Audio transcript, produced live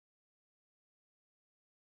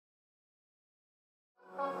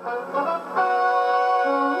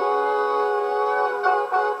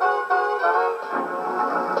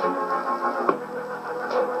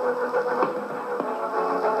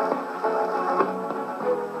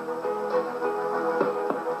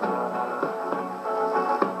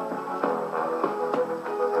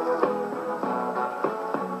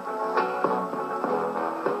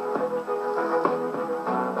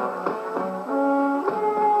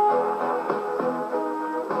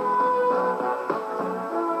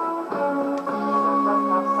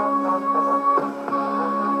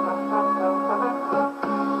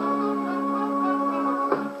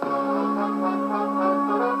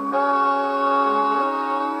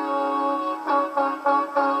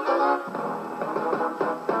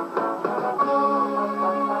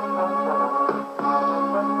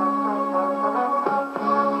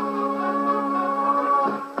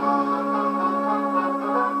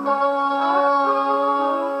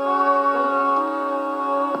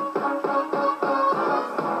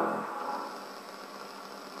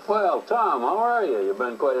Well, Tom, how are you? You've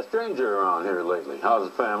been quite a stranger around here lately. How's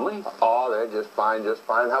the family? Oh, they're just fine, just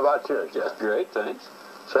fine. How about you? Just great, thanks.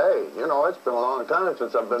 Say, you know, it's been a long time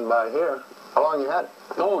since I've been by here. How long you had?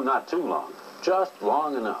 Oh, not too long. Just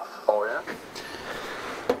long enough. Oh,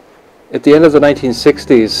 yeah? At the end of the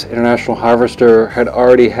 1960s, International Harvester had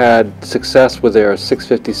already had success with their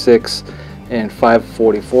 656 and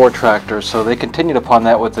 544 tractors, so they continued upon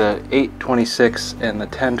that with the 826 and the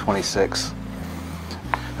 1026.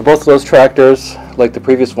 And both of those tractors, like the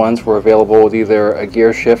previous ones, were available with either a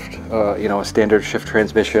gear shift, a standard shift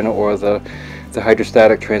transmission, or the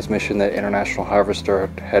hydrostatic transmission that International Harvester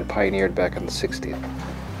had pioneered back in the 60s.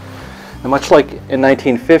 And much like in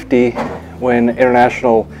 1950, when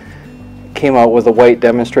International came out with the white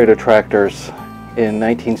demonstrator tractors, in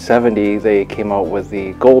 1970 they came out with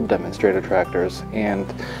the gold demonstrator tractors, and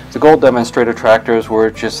the gold demonstrator tractors were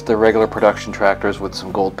just the regular production tractors with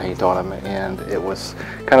some gold paint on them, and it was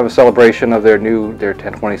kind of a celebration of their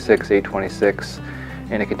 1026, 826,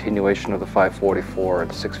 and a continuation of the 544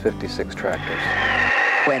 and 656 tractors.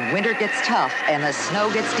 When winter gets tough and the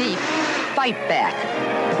snow gets deep, fight back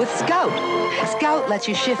with Scout. Scout lets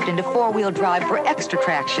you shift into four-wheel drive for extra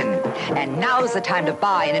traction. And now's the time to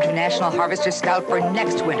buy an International Harvester Scout for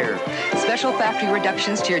next winter. Special factory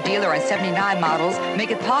reductions to your dealer on 79 models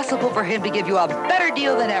make it possible for him to give you a better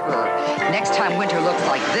deal than ever. Next time winter looks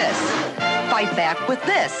like this, fight back with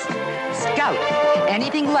this. Scout.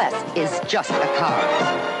 Anything less is just a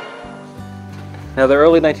car. Now, the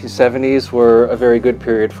early 1970s were a very good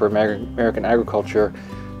period for American agriculture.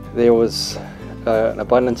 There was an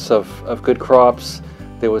abundance of good crops.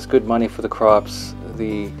 There was good money for the crops.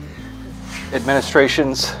 The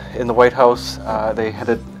administrations in the White House, they had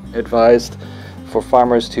advised for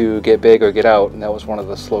farmers to get big or get out, and that was one of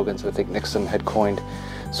the slogans I think Nixon had coined.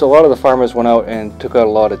 So a lot of the farmers went out and took out a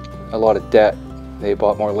lot of debt. They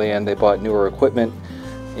bought more land, they bought newer equipment,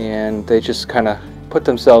 and they just kind of put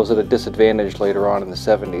themselves at a disadvantage later on in the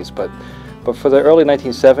 70s. But for the early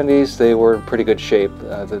 1970s, they were in pretty good shape.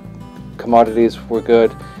 The commodities were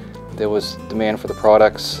good. There was demand for the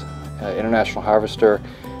products. International Harvester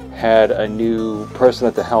had a new person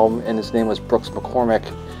at the helm, and his name was Brooks McCormick.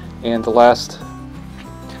 And the last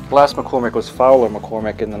McCormick was Fowler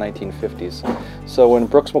McCormick in the 1950s. So when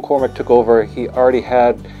Brooks McCormick took over, he already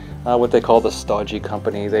had what they call the stodgy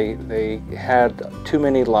company. They had too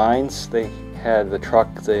many lines. They had the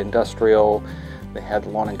truck, the industrial, they had the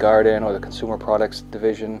lawn and garden or the consumer products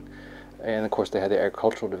division, and of course they had the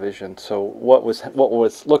agricultural division. So what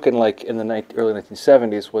was looking like in the early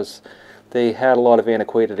 1970s was they had a lot of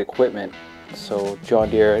antiquated equipment. So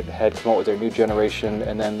John Deere had come out with their new generation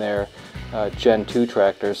and then their Gen 2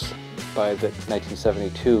 tractors by the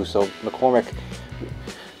 1972. So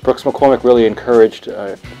Brooks McCormick really encouraged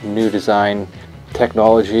new design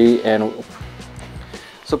technology, and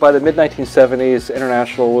so by the mid-1970s,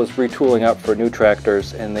 International was retooling up for new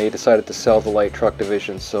tractors, and they decided to sell the light truck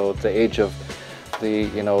division. So the age of the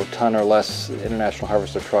ton or less International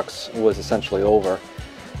Harvester trucks was essentially over,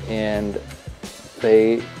 and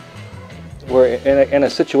they were in a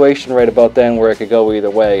situation right about then where it could go either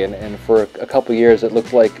way. And for a couple of years, it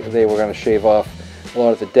looked like they were going to shave off a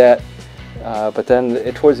lot of the debt. But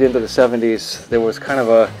then towards the end of the 70s, there was kind of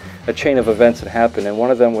a chain of events that happened, and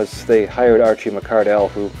one of them was they hired Archie McCardell,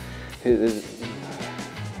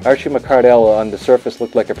 Archie McCardell on the surface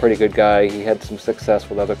looked like a pretty good guy. He had some success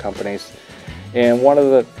with other companies, and one of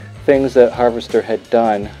the things that Harvester had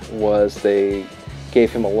done was they gave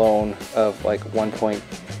him a loan of like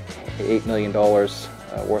 $1.8 million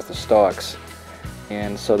worth of stocks,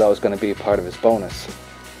 and so that was going to be part of his bonus.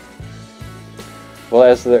 Well,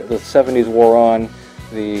 as the 70s wore on,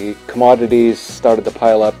 the commodities started to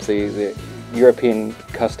pile up. The European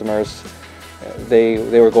customers, they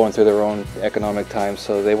were going through their own economic times,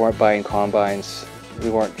 so they weren't buying combines. We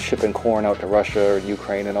weren't shipping corn out to Russia or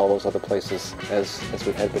Ukraine and all those other places as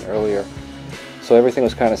we had been earlier. So everything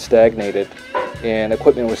was kind of stagnated, and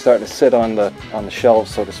equipment was starting to sit on the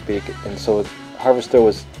shelves, so to speak. And so Harvester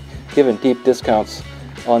was given deep discounts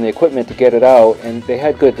on the equipment to get it out, and they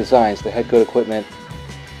had good designs. They had good equipment.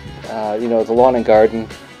 You know, the lawn and garden,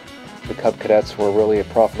 the Cub Cadets were really a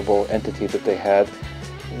profitable entity that they had.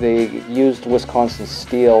 They used Wisconsin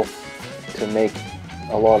steel to make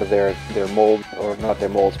a lot of their mold, or not their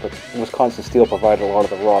molds, but Wisconsin steel provided a lot of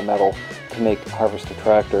the raw metal to make Harvester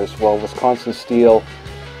tractors. Well, Wisconsin steel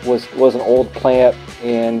was an old plant,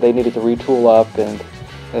 and they needed to retool up, and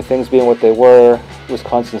things being what they were,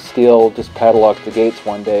 Wisconsin steel just padlocked the gates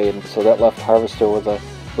one day, and so that left Harvester with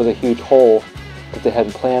a huge hole that they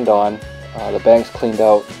hadn't planned on. The banks cleaned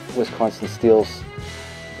out Wisconsin steel's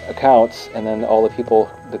accounts, and then all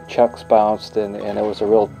the checks bounced, and it was a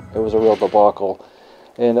real debacle.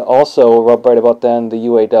 And also, right about then, the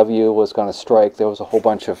UAW was going to strike. There was a whole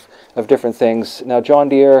bunch of different things. Now, John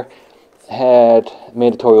Deere had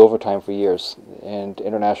mandatory overtime for years, and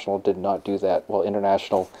International did not do that. Well,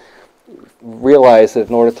 International realized that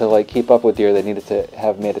in order to keep up with Deere, they needed to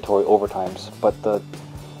have mandatory overtimes, but the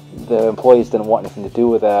employees didn't want anything to do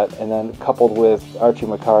with that. And then coupled with Archie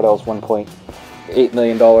McCardell's $1.8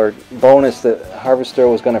 million bonus that Harvester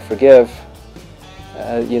was going to forgive,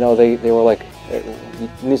 you know, they were like, it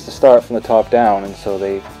needs to start from the top down, and so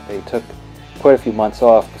they took quite a few months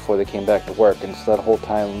off before they came back to work. And so that whole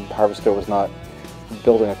time Harvester was not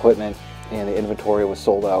building equipment, and the inventory was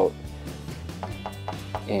sold out,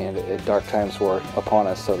 and dark times were upon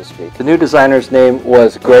us, so to speak. The new designer's name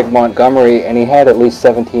was Greg Montgomery, and he had at least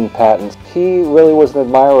 17 patents. He really was an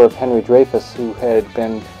admirer of Henry Dreyfuss, who had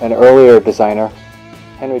been an earlier designer.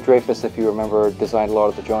 Henry Dreyfuss, if you remember, designed a lot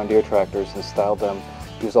of the John Deere tractors and styled them.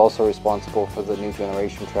 He was also responsible for the new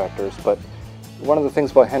generation tractors. But one of the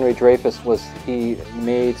things about Henry Dreyfuss was he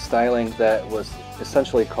made styling that was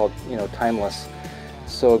essentially called, you know, timeless.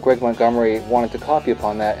 So Greg Montgomery wanted to copy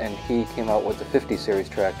upon that, and he came out with the 50 series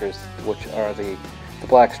tractors, which are the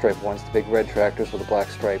black stripe ones, the big red tractors with the black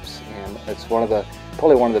stripes. And it's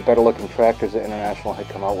probably one of the better looking tractors that International had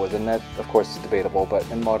come out with. And that, of course, is debatable, but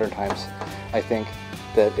in modern times, I think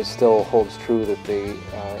that it still holds true that the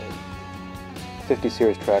 50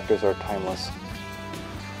 series tractors are timeless.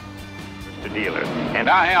 The dealer. And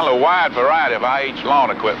I handle a wide variety of IH lawn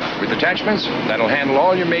equipment. With attachments that'll handle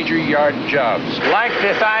all your major yard jobs. Like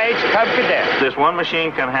this IH Cub Cadet. This one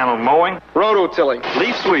machine can handle mowing, rototilling,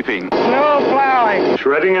 Leaf sweeping, snow plowing,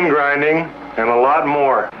 shredding and grinding, and a lot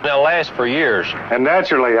more. they'll last for years. And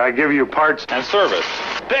naturally, I give you parts and service,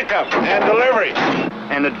 pickup and delivery,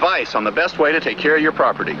 and advice on the best way to take care of your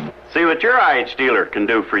property. See what your IH dealer can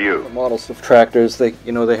do for you. The models of tractors, they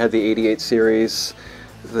had the 88 series,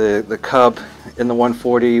 the Cub in the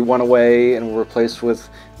 140 went away and were replaced with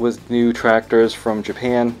new tractors from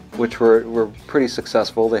Japan, which were pretty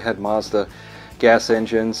successful. They had Mazda gas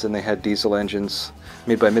engines and they had diesel engines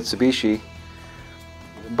made by Mitsubishi,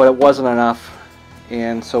 but it wasn't enough.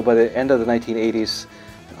 And so by the end of the 1980s,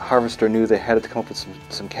 Harvester knew they had to come up with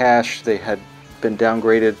some cash. They had been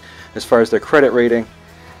downgraded as far as their credit rating,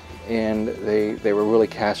 and they were really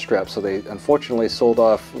cash strapped. So they unfortunately sold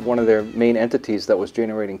off one of their main entities that was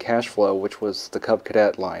generating cash flow, which was the Cub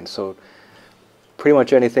Cadet line. So pretty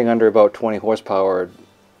much anything under about 20 horsepower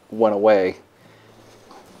went away.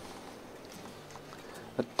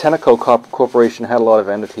 The Tenneco Corporation had a lot of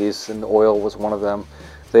entities, and oil was one of them.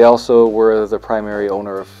 They also were the primary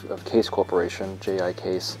owner of Case Corporation, J.I.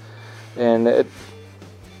 Case. And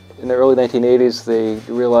in the early 1980s, they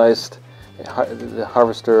realized, the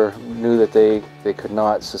Harvester knew that they could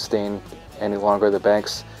not sustain any longer. The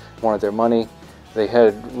banks wanted their money. They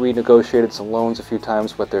had renegotiated some loans a few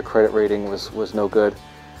times, but their credit rating was no good.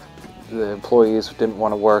 The employees didn't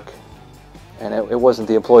want to work, and it wasn't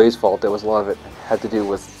the employees' fault. A lot of it had to do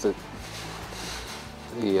with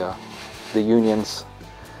the unions.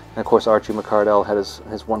 And of course, Archie McCardell had his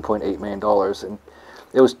 $1.8 million, and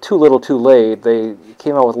it was too little too late. They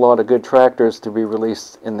came out with a lot of good tractors to be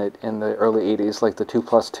released in the early 80s, like the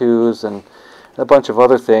 2+2s and a bunch of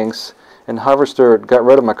other things. And Harvester got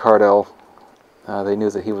rid of McCardell. They knew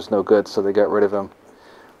that he was no good, so they got rid of him.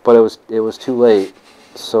 But it was too late.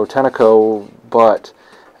 So Tenneco bought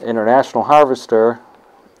International Harvester,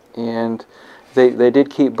 and they did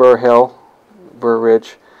keep Burr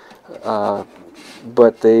Ridge,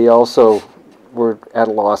 but they also were at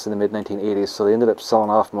a loss in the mid-1980s, so they ended up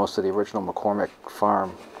selling off most of the original McCormick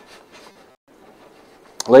farm.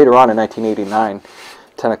 Later on in 1989,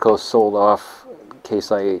 Tenneco sold off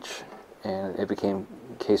Case IH, and it became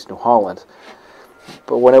Case New Holland.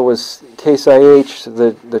 But when it was Case IH,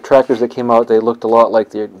 the tractors that came out, they looked a lot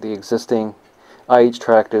like the existing IH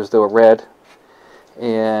tractors. They were red,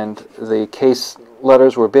 and the Case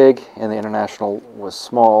letters were big, and the International was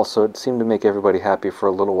small, so it seemed to make everybody happy for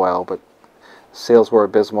a little while, but sales were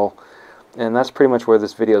abysmal. And that's pretty much where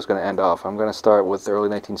this video is going to end off. I'm going to start with the early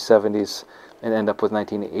 1970s and end up with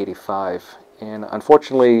 1985. And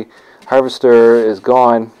unfortunately, Harvester is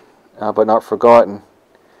gone, but not forgotten.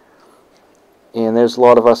 And there's a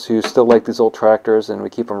lot of us who still like these old tractors, and we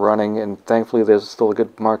keep them running, and thankfully there's still a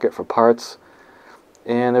good market for parts.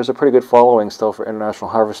 And there's a pretty good following still for International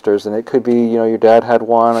Harvesters, and it could be, you know, your dad had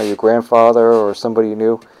one, or your grandfather, or somebody you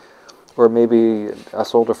knew, or maybe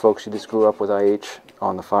us older folks who just grew up with IH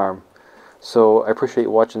on the farm. So I appreciate you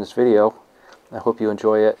watching this video. I hope you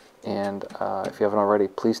enjoy it, and if you haven't already,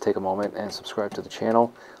 please take a moment and subscribe to the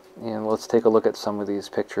channel. And let's take a look at some of these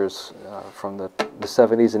pictures from the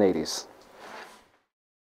 70s and 80s.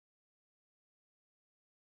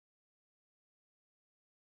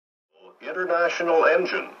 International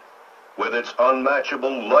engine, with its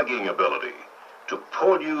unmatchable lugging ability to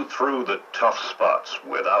pull you through the tough spots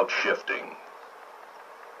without shifting.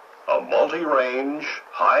 A multi-range,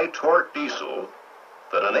 high-torque diesel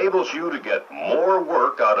that enables you to get more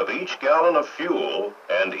work out of each gallon of fuel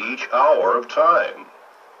and each hour of time.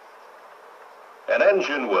 An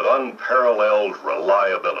engine with unparalleled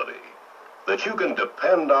reliability that you can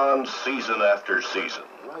depend on season after season.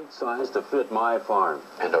 Right size to fit my farm,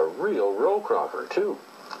 and a real row cropper too.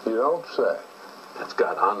 You don't say. It's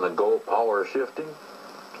got on-the-go power shifting,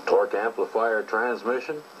 torque amplifier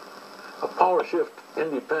transmission, a power shift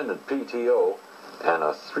independent PTO, and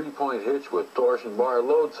a 3-point hitch with torsion bar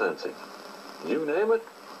load sensing. You name it,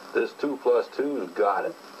 this 2+2's got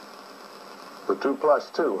it. The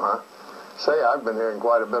 2+2, huh? Say, I've been hearing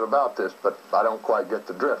quite a bit about this, but I don't quite get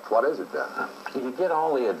the drift. What is it then? You get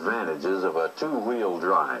all the advantages of a two-wheel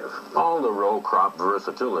drive, all the row crop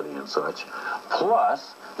versatility and such,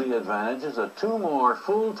 plus the advantages of 2 more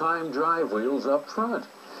full-time drive wheels up front,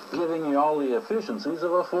 giving you all the efficiencies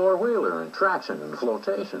of a four-wheeler in traction and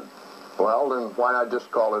flotation. Well, then why not just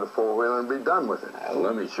call it a four-wheeler and be done with it?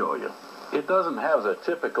 Let me show you. It doesn't have the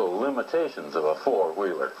typical limitations of a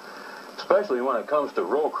four-wheeler, especially when it comes to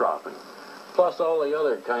row cropping, plus all the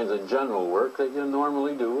other kinds of general work that you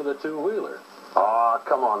normally do with a two-wheeler. Aw,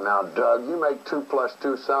 come on now, Doug. You make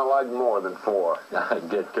 2+2 sound like more than 4. I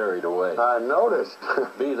get carried away. I noticed.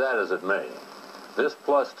 Be that as it may, this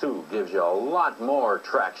 +2 gives you a lot more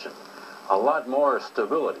traction, a lot more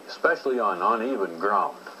stability, especially on uneven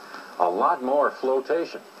ground, a lot more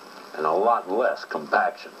flotation, and a lot less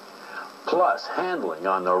compaction. Plus handling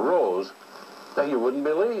on the rows that you wouldn't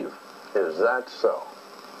believe. Is that so?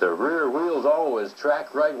 The rear wheels always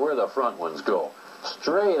track right where the front ones go,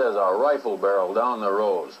 straight as a rifle barrel down the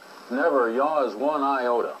rows, never yaws one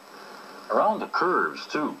iota. Around the curves,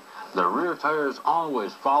 too, the rear tires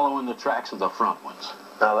always following the tracks of the front ones.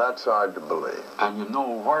 Now that's hard to believe. And you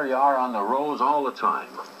know where you are on the rows all the time.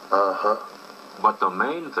 Uh-huh. But the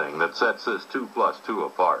main thing that sets this 2+2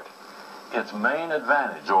 apart, its main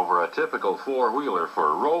advantage over a typical four-wheeler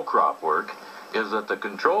for row crop work, is that the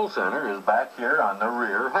control center is back here on the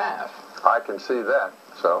rear half. I can see that,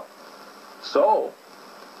 so? So,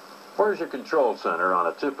 where's your control center on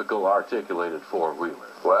a typical articulated four-wheeler?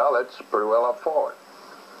 Well, it's pretty well up forward.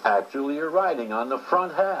 Actually, you're riding on the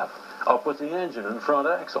front half, up with the engine and front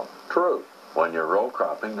axle. True. When you're row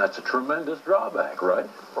cropping, that's a tremendous drawback, right?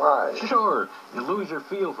 Right. Sure, you lose your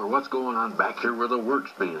feel for what's going on back here where the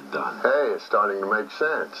work's being done. Hey, it's starting to make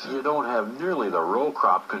sense. You don't have nearly the row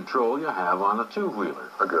crop control you have on a two-wheeler.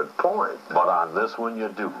 A good point. But on this one you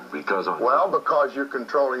do, because on... Well, because you're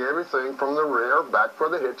controlling everything from the rear back where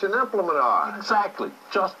the hitch and implement are. Exactly,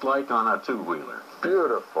 just like on a two-wheeler.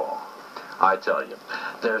 Beautiful. I tell you,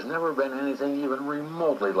 there's never been anything even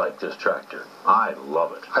remotely like this tractor. I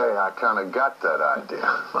love it. Hey, I kind of got that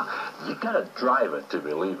idea. You gotta drive it to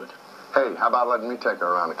believe it. Hey, how about letting me take her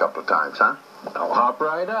around a couple of times, huh? I'll hop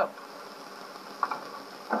right up.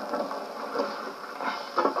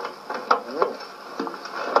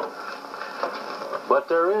 But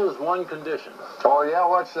there is one condition. Oh, yeah?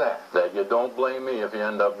 What's that? That you don't blame me if you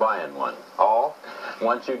end up buying one. Oh?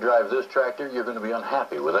 Once you drive this tractor, you're going to be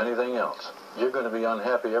unhappy with anything else. You're going to be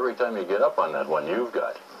unhappy every time you get up on that one you've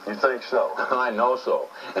got. You think so? I know so.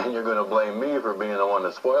 And you're going to blame me for being the one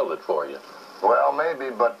that spoiled it for you. Well,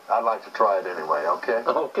 maybe, but I'd like to try it anyway, okay?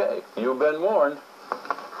 Okay. You've been warned.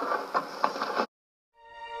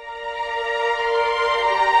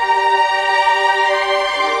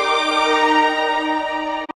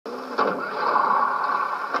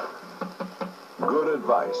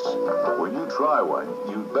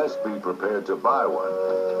 wanted to buy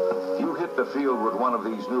one. You hit the field with one of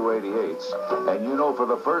these new 88s, and you know for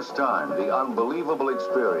the first time the unbelievable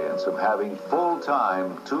experience of having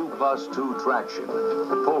full-time 2+2 traction,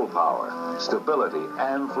 full power, stability,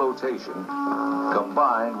 and flotation,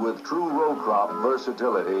 combined with true row crop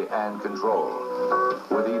versatility and control,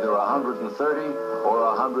 with either 130 or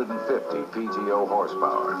 150 PTO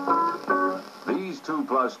horsepower. These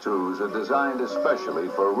 2+2s are designed especially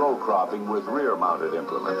for row cropping with rear-mounted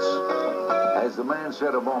implements. As the man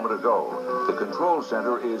said a moment ago, the control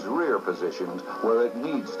center is rear positioned where it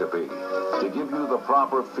needs to be to give you the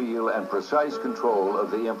proper feel and precise control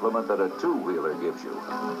of the implement that a two-wheeler gives you.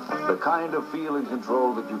 The kind of feel and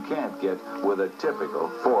control that you can't get with a typical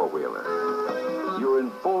four-wheeler. You're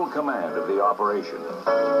in full command of the operation,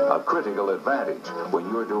 a critical advantage when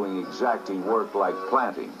you're doing exacting work like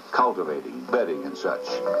planting, cultivating, bedding, and such.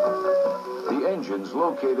 The engine's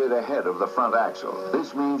located ahead of the front axle.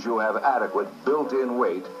 This means you have adequate built-in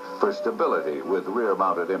weight for stability with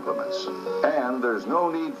rear-mounted implements. And there's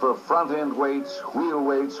no need for front-end weights, wheel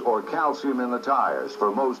weights, or calcium in the tires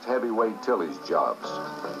for most heavyweight tillage jobs.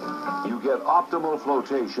 You get optimal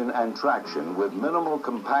flotation and traction with minimal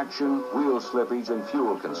compaction, wheel slippage, and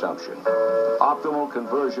fuel consumption. Optimal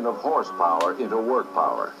conversion of horsepower into work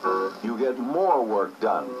power. You get more work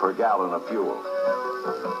done per gallon of fuel.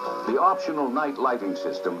 The optional night lighting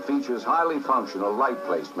system features highly functional light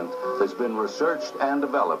placement that's been researched and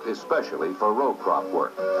developed especially for row crop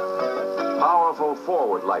work. Powerful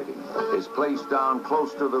forward lighting is placed down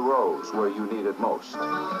close to the rows where you need it most.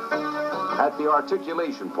 At the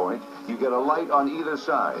articulation point, you get a light on either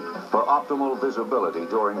side for optimal visibility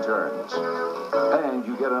during turns. And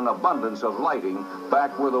you get an abundance of lighting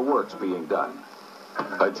back where the work's being done.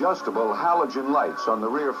 Adjustable halogen lights on the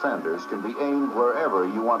rear fenders can be aimed wherever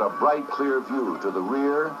you want a bright, clear view to the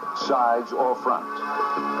rear, sides, or front.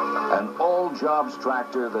 An all-jobs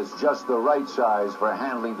tractor that's just the right size for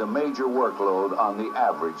handling the major workload on the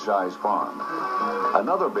average-size farm.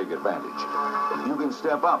 Another big advantage, you can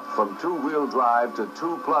step up from two-wheel drive to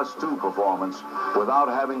 2+2 performance without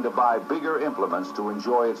having to buy bigger implements to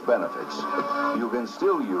enjoy its benefits. You can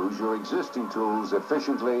still use your existing tools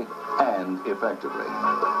efficiently and effectively.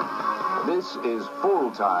 This is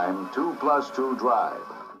full-time 2+2 drive.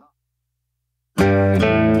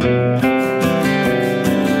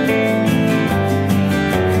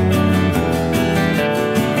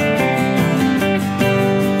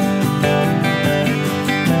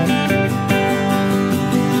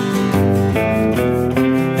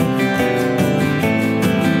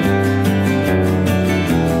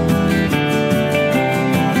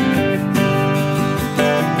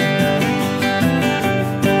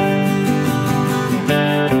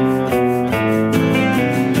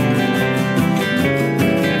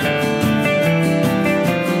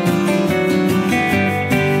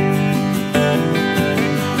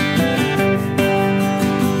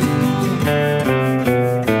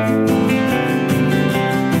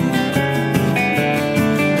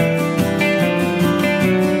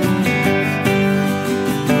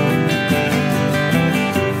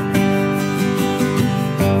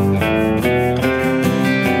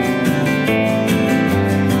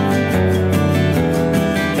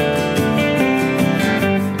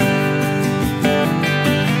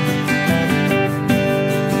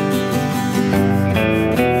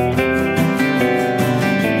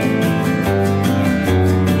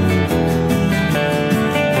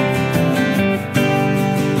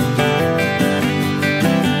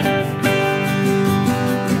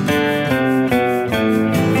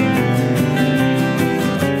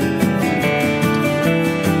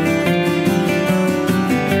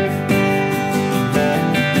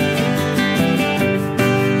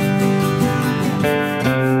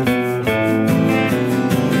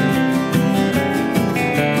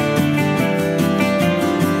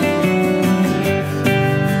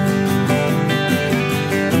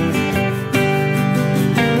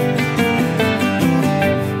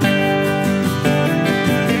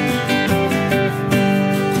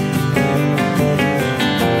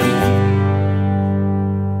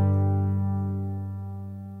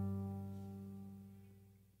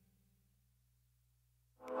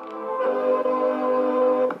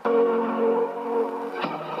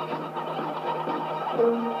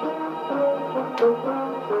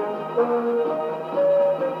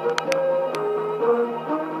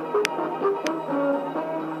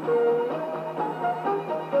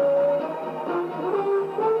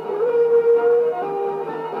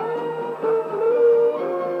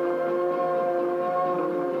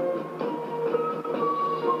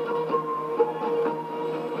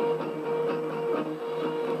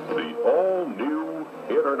 The all-new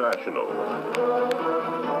International.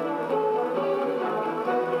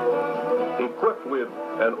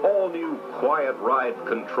 An all-new quiet ride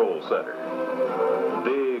control center,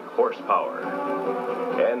 big horsepower,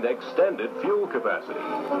 and extended fuel capacity,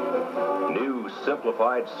 new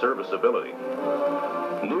simplified serviceability,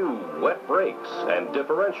 new wet brakes and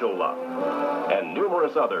differential lock, and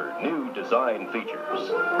numerous other new design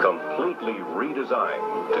features, completely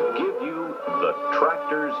redesigned to give you the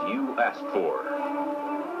tractors you asked for.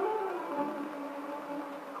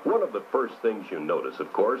 One of the first things you notice,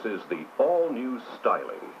 of course, is the all-new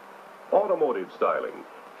styling. Automotive styling,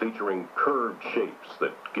 featuring curved shapes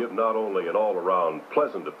that give not only an all-around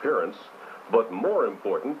pleasant appearance, but more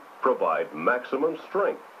important, provide maximum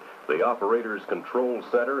strength. The operator's control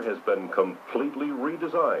center has been completely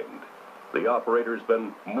redesigned. The operator's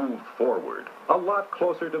been moved forward, a lot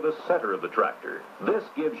closer to the center of the tractor. This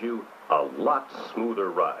gives you a lot smoother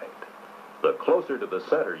ride. The closer to the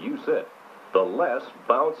center you sit, the less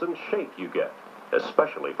bounce and shake you get,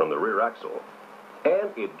 especially from the rear axle.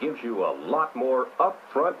 And it gives you a lot more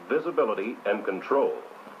up-front visibility and control.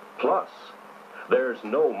 Plus, there's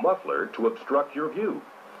no muffler to obstruct your view.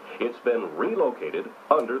 It's been relocated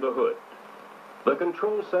under the hood. The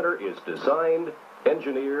control center is designed,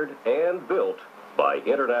 engineered, and built by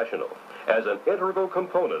International as an integral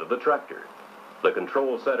component of the tractor. The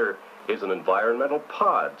control center is an environmental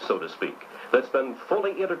pod, so to speak, that's been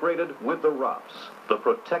fully integrated with the ROPS, the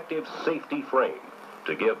protective safety frame,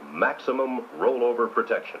 to give maximum rollover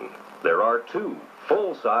protection. There are 2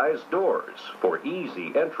 full-size doors for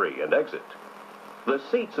easy entry and exit. The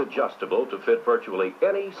seat's adjustable to fit virtually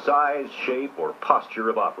any size, shape, or posture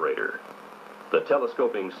of operator. The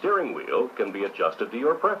telescoping steering wheel can be adjusted to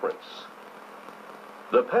your preference.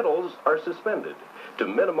 The pedals are suspended to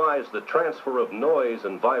minimize the transfer of noise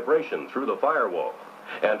and vibration through the firewall,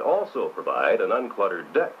 and also provide an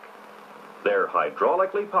uncluttered deck. They're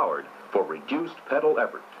hydraulically powered for reduced pedal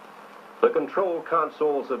effort. The control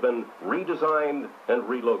consoles have been redesigned and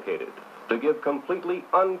relocated to give completely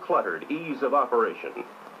uncluttered ease of operation.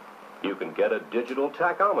 You can get a digital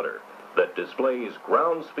tachometer that displays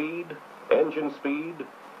ground speed,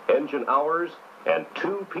 engine hours, and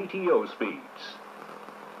 2 PTO speeds.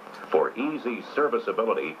 For easy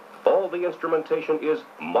serviceability, all the instrumentation is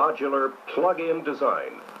modular plug-in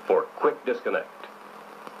design for quick disconnect.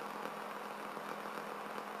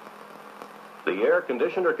 The air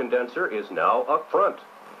conditioner condenser is now up front.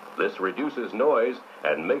 This reduces noise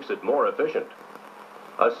and makes it more efficient.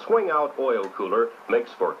 A swing-out oil cooler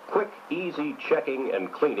makes for quick, easy checking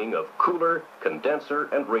and cleaning of cooler, condenser,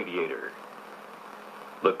 and radiator.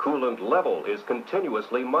 The coolant level is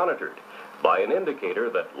continuously monitored by an indicator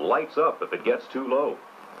that lights up if it gets too low.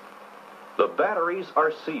 The batteries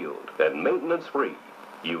are sealed and maintenance-free.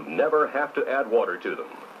 You never have to add water to them.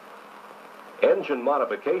 Engine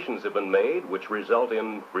modifications have been made which result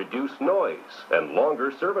in reduced noise and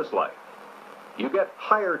longer service life. You get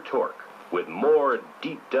higher torque with more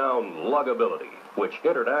deep-down luggability, which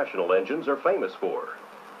International engines are famous for.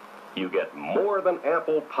 You get more than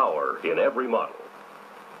ample power in every model.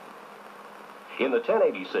 In the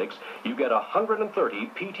 1086, you get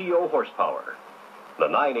 130 PTO horsepower. The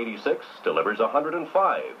 986 delivers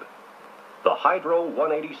 105. The Hydro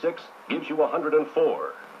 186 gives you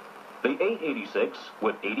 104. The 886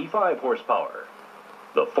 with 85 horsepower.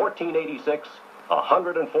 The 1486,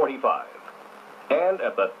 145. And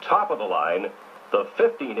at the top of the line, the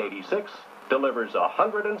 1586 delivers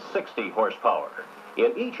 160 horsepower.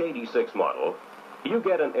 In each 86 model, you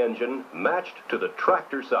get an engine matched to the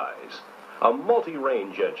tractor size. A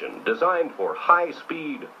multi-range engine designed for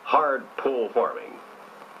high-speed, hard-pull farming.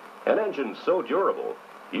 An engine so durable,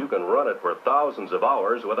 you can run it for thousands of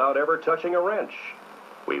hours without ever touching a wrench.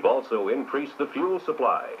 We've also increased the fuel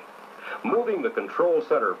supply. Moving the control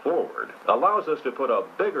center forward allows us to put a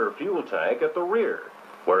bigger fuel tank at the rear,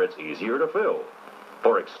 where it's easier to fill.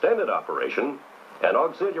 For extended operation, an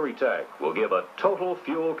auxiliary tank will give a total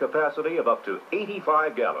fuel capacity of up to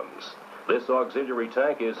 85 gallons. This auxiliary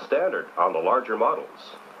tank is standard on the larger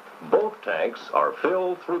models. Both tanks are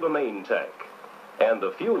filled through the main tank, and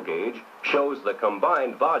the fuel gauge shows the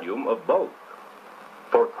combined volume of both.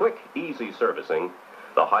 For quick, easy servicing,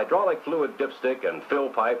 the hydraulic fluid dipstick and fill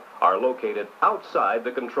pipe are located outside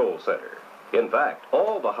the control center. In fact,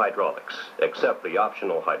 all the hydraulics, except the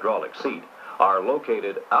optional hydraulic seat, are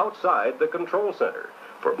located outside the control center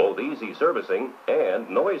for both easy servicing and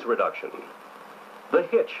noise reduction. The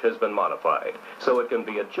hitch has been modified so it can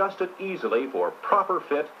be adjusted easily for proper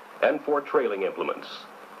fit and for trailing implements.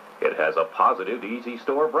 It has a positive easy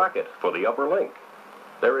store bracket for the upper link.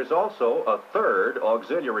 There is also a third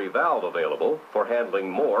auxiliary valve available for handling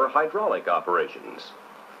more hydraulic operations.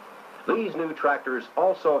 These new tractors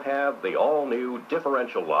also have the all-new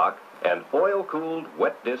differential lock and oil-cooled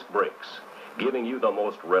wet disc brakes, giving you the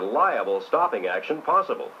most reliable stopping action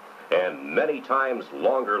possible and many times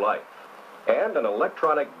longer life, and an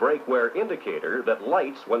electronic brake wear indicator that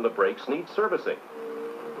lights when the brakes need servicing.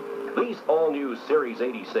 These all-new Series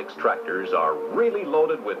 86 tractors are really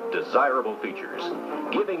loaded with desirable features,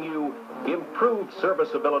 giving you improved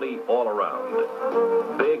serviceability all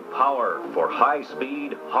around. Big power for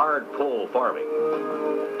high-speed, hard-pull farming.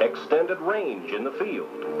 Extended range in the field.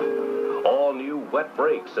 All-new wet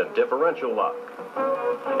brakes and differential lock.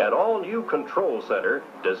 An all-new control center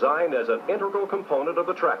designed as an integral component of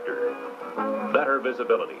the tractor. Better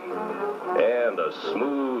visibility. And a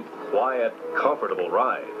smooth, quiet, comfortable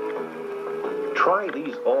ride. Try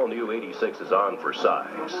these all-new 86s on for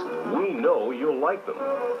size. We know you'll like them.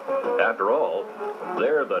 After all,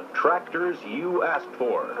 they're the tractors you asked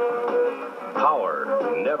for.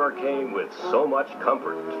 Power never came with so much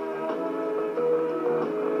comfort.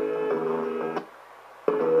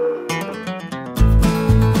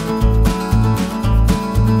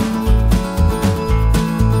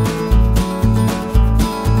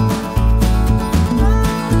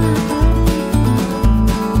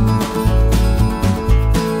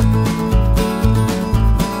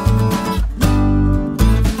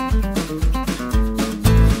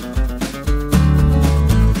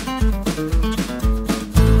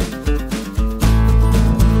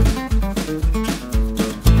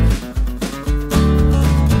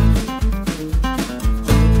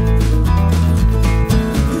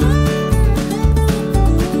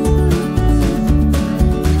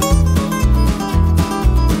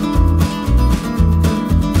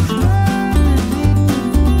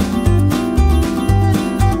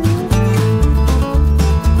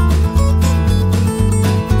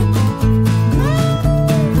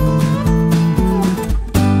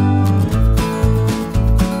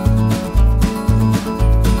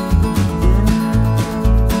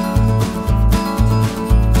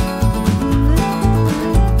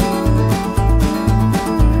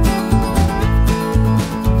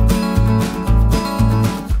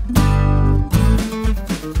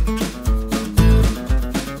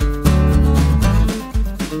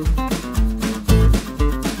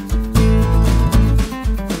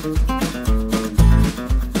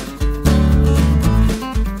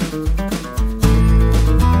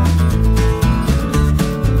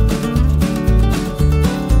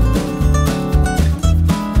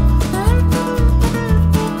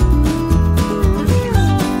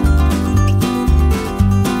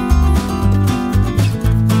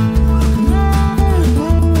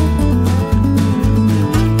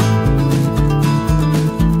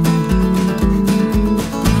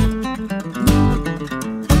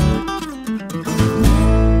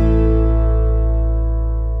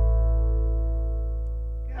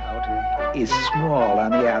 Is small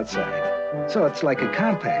on the outside, so it's like a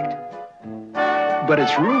compact. But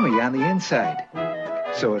it's roomy on the inside,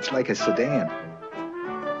 so it's like a sedan.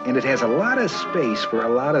 And it has a lot of space for a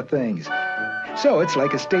lot of things, so it's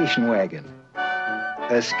like a station wagon.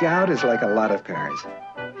 A Scout is like a lot of cars,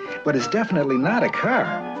 but it's definitely not a car.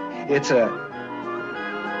 It's the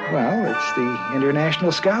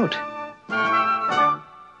International Scout.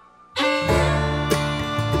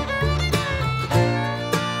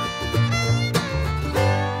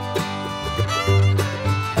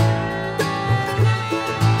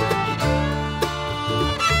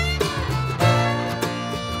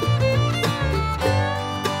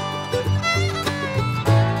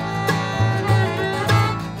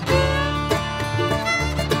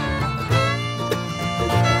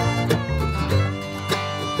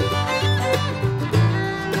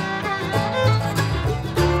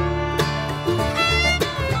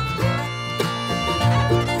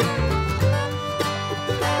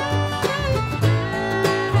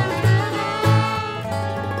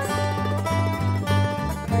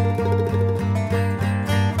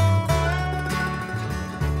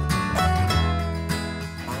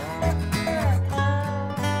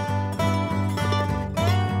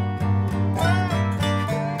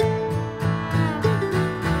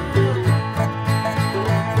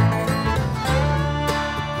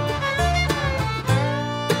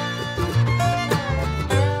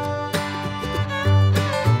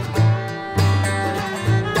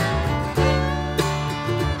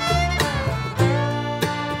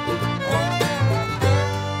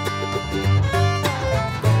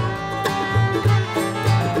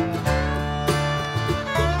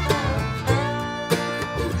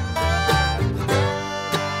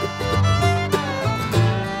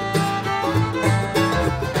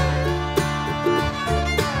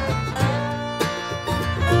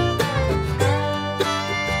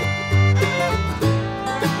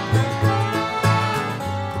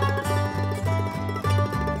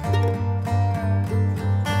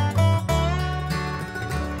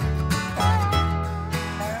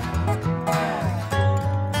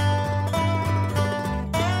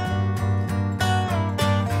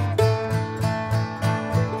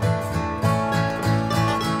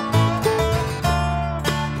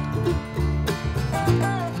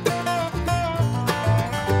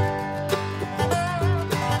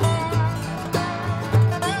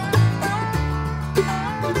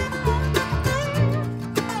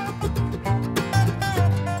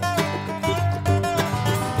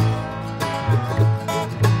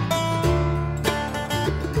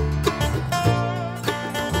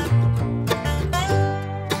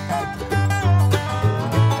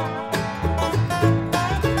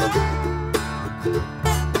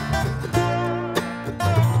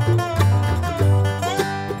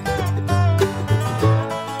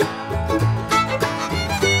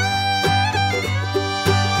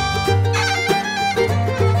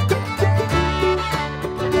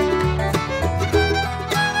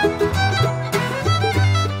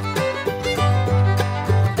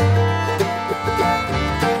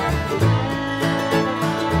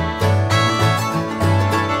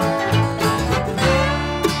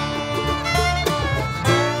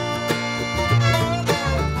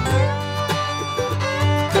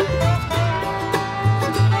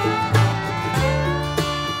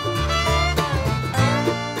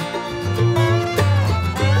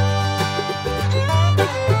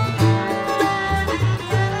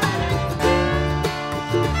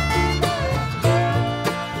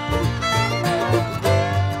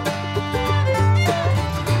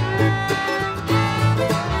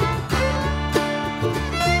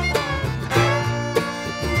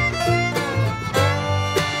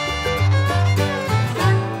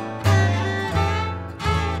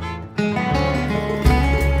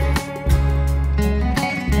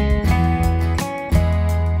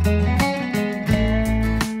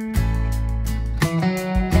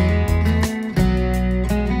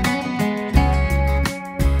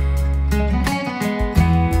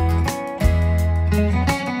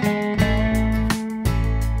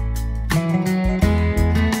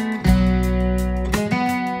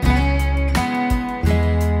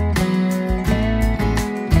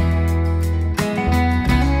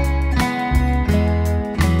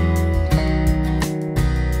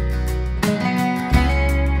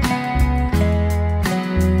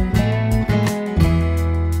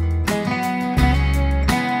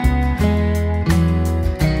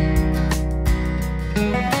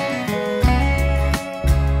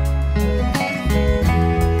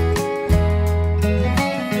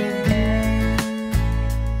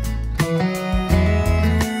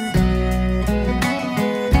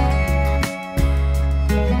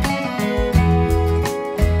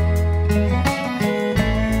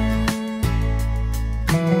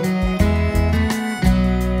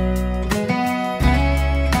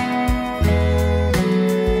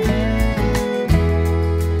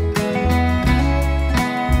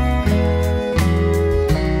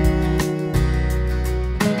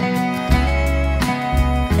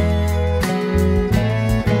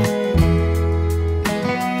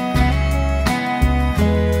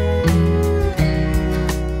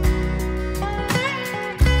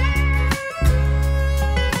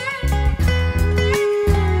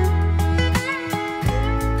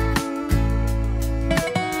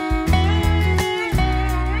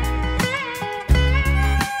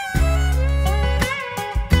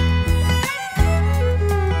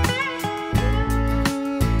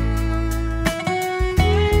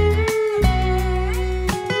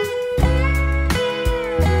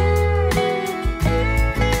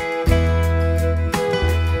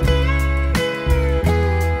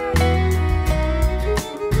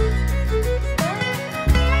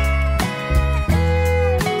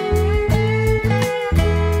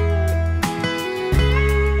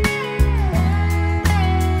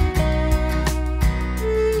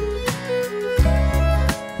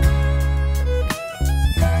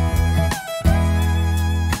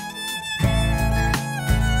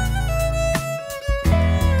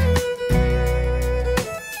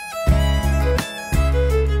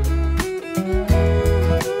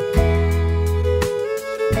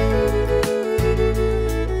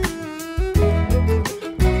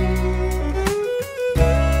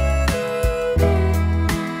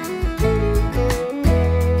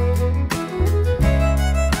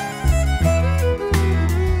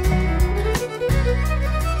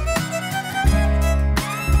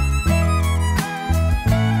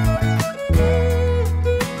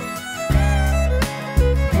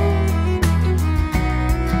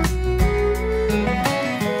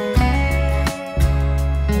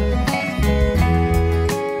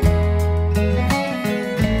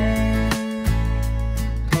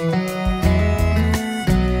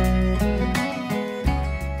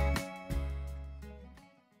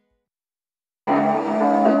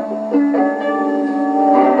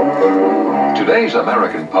 Today's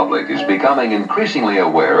American public is becoming increasingly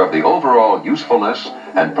aware of the overall usefulness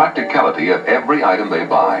and practicality of every item they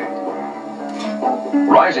buy.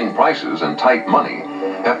 Rising prices and tight money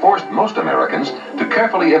have forced most Americans to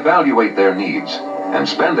carefully evaluate their needs and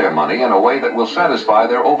spend their money in a way that will satisfy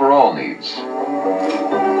their overall needs.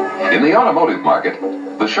 In the automotive market,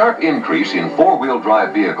 the sharp increase in four-wheel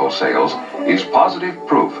drive vehicle sales is positive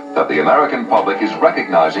proof that the American public is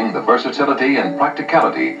recognizing the versatility and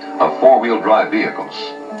practicality of four-wheel drive vehicles.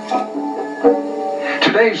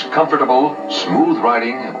 Today's comfortable,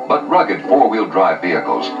 smooth-riding, but rugged four-wheel drive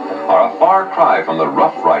vehicles are a far cry from the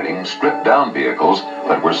rough-riding, stripped-down vehicles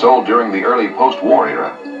that were sold during the early post-war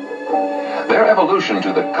era. Their evolution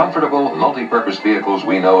to the comfortable, multi-purpose vehicles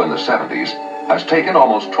we know in the 70s has taken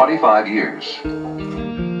almost 25 years.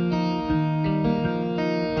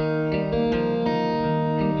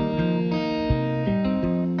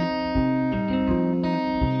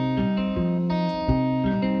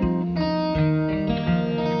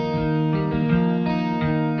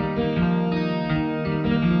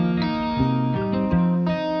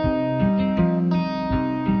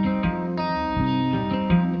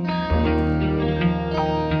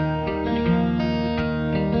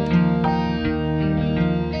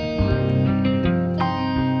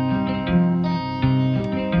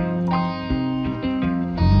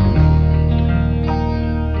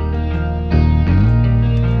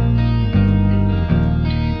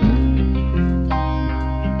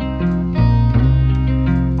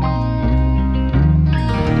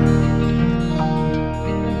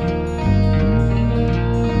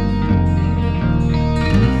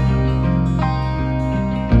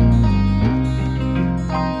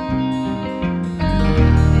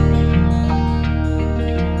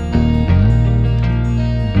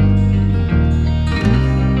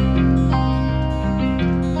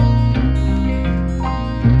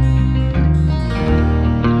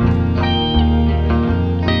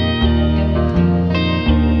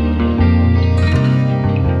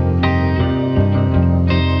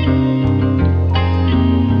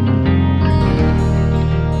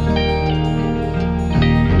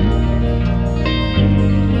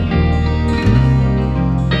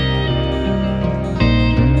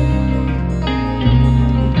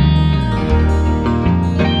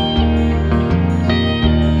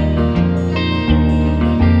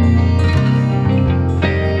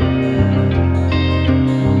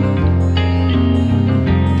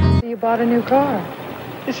 Bought a new car.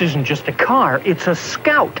 This isn't just a car, it's a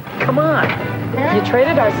Scout. Come on. You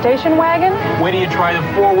traded our station wagon? Wait till you try the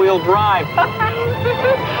four-wheel drive.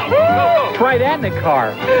 Try that in the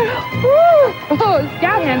car. Oh,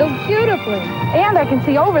 Scout handles beautifully. And I can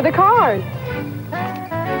see over the cars.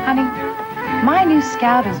 Honey, my new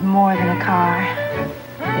Scout is more than a car.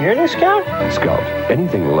 Your new Scout? Scout.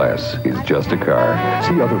 Anything less is just a car.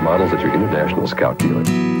 See other models at your International Scout dealer.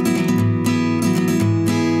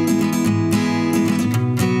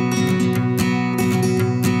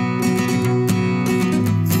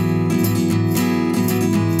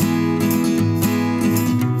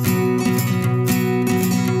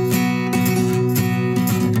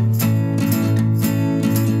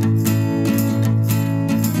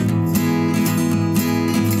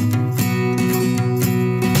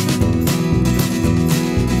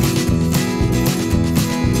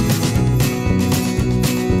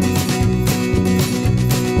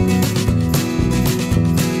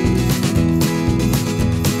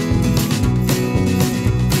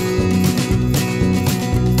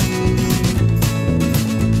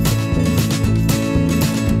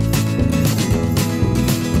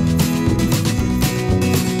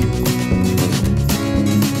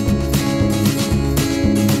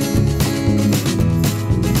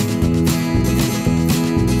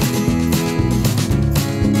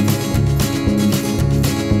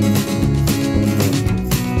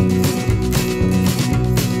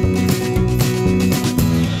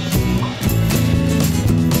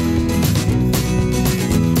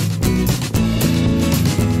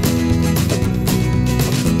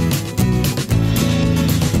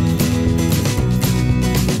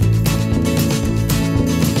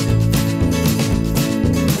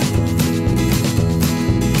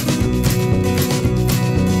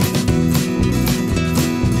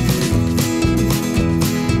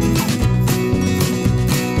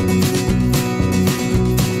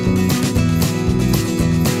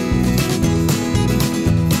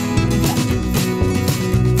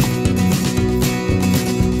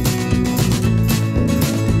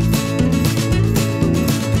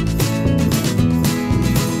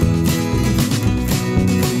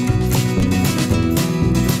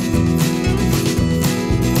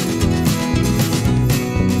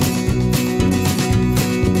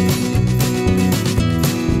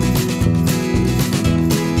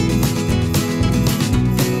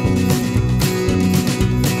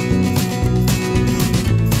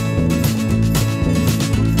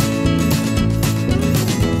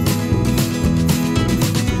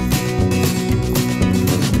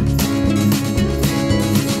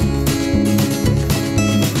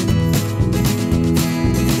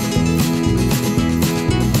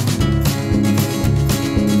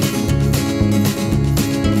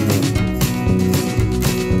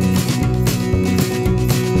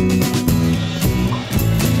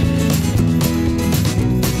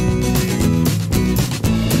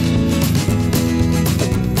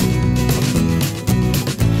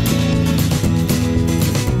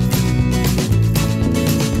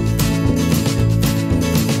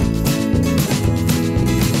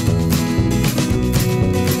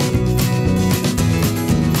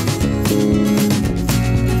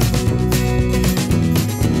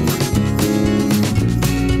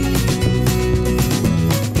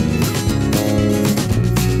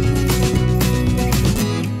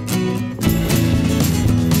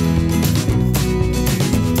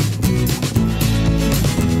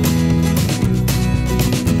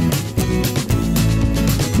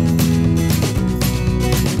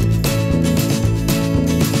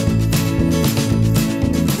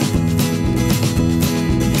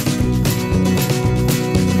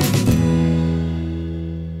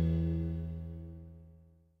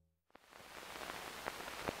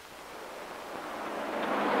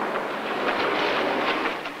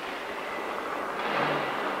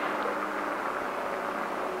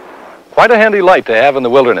 Quite a handy light to have in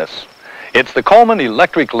the wilderness. It's the Coleman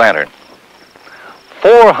Electric Lantern.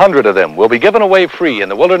 400 of them will be given away free in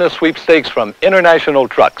the Wilderness Sweepstakes from International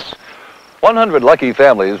Trucks. 100 lucky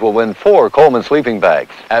families will win 4 Coleman sleeping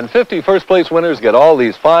bags, and 50 first-place winners get all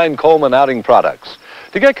these fine Coleman outing products.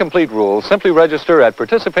 To get complete rules, simply register at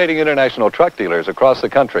participating international truck dealers across the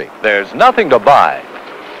country. There's nothing to buy,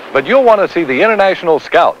 but you'll want to see the International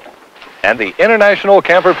Scout and the International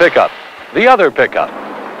Camper Pickup, the other pickup.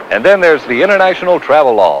 And then there's the International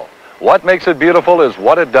Travelall. What makes it beautiful is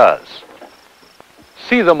what it does.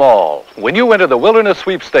 See them all when you enter the Wilderness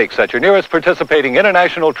Sweepstakes at your nearest participating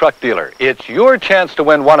international truck dealer. It's your chance to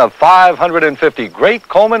win one of 550 great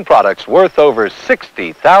Coleman products worth over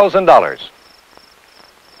 $60,000.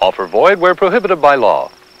 Offer void where prohibited by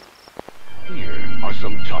law. Here are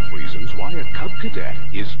some top reasons why a Cub Cadet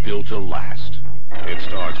is built to last. It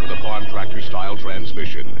starts with a farm tractor-style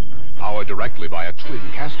transmission, powered directly by a twin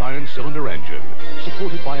cast-iron cylinder engine,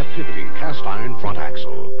 supported by a pivoting cast-iron front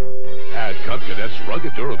axle. Add Cub Cadet's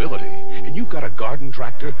rugged durability, and you've got a garden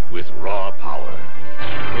tractor with raw power.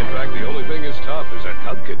 In fact, the only thing as tough as a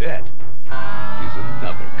Cub Cadet is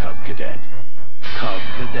another Cub Cadet. Cub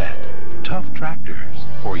Cadet. Tough tractors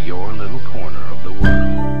for your little corner.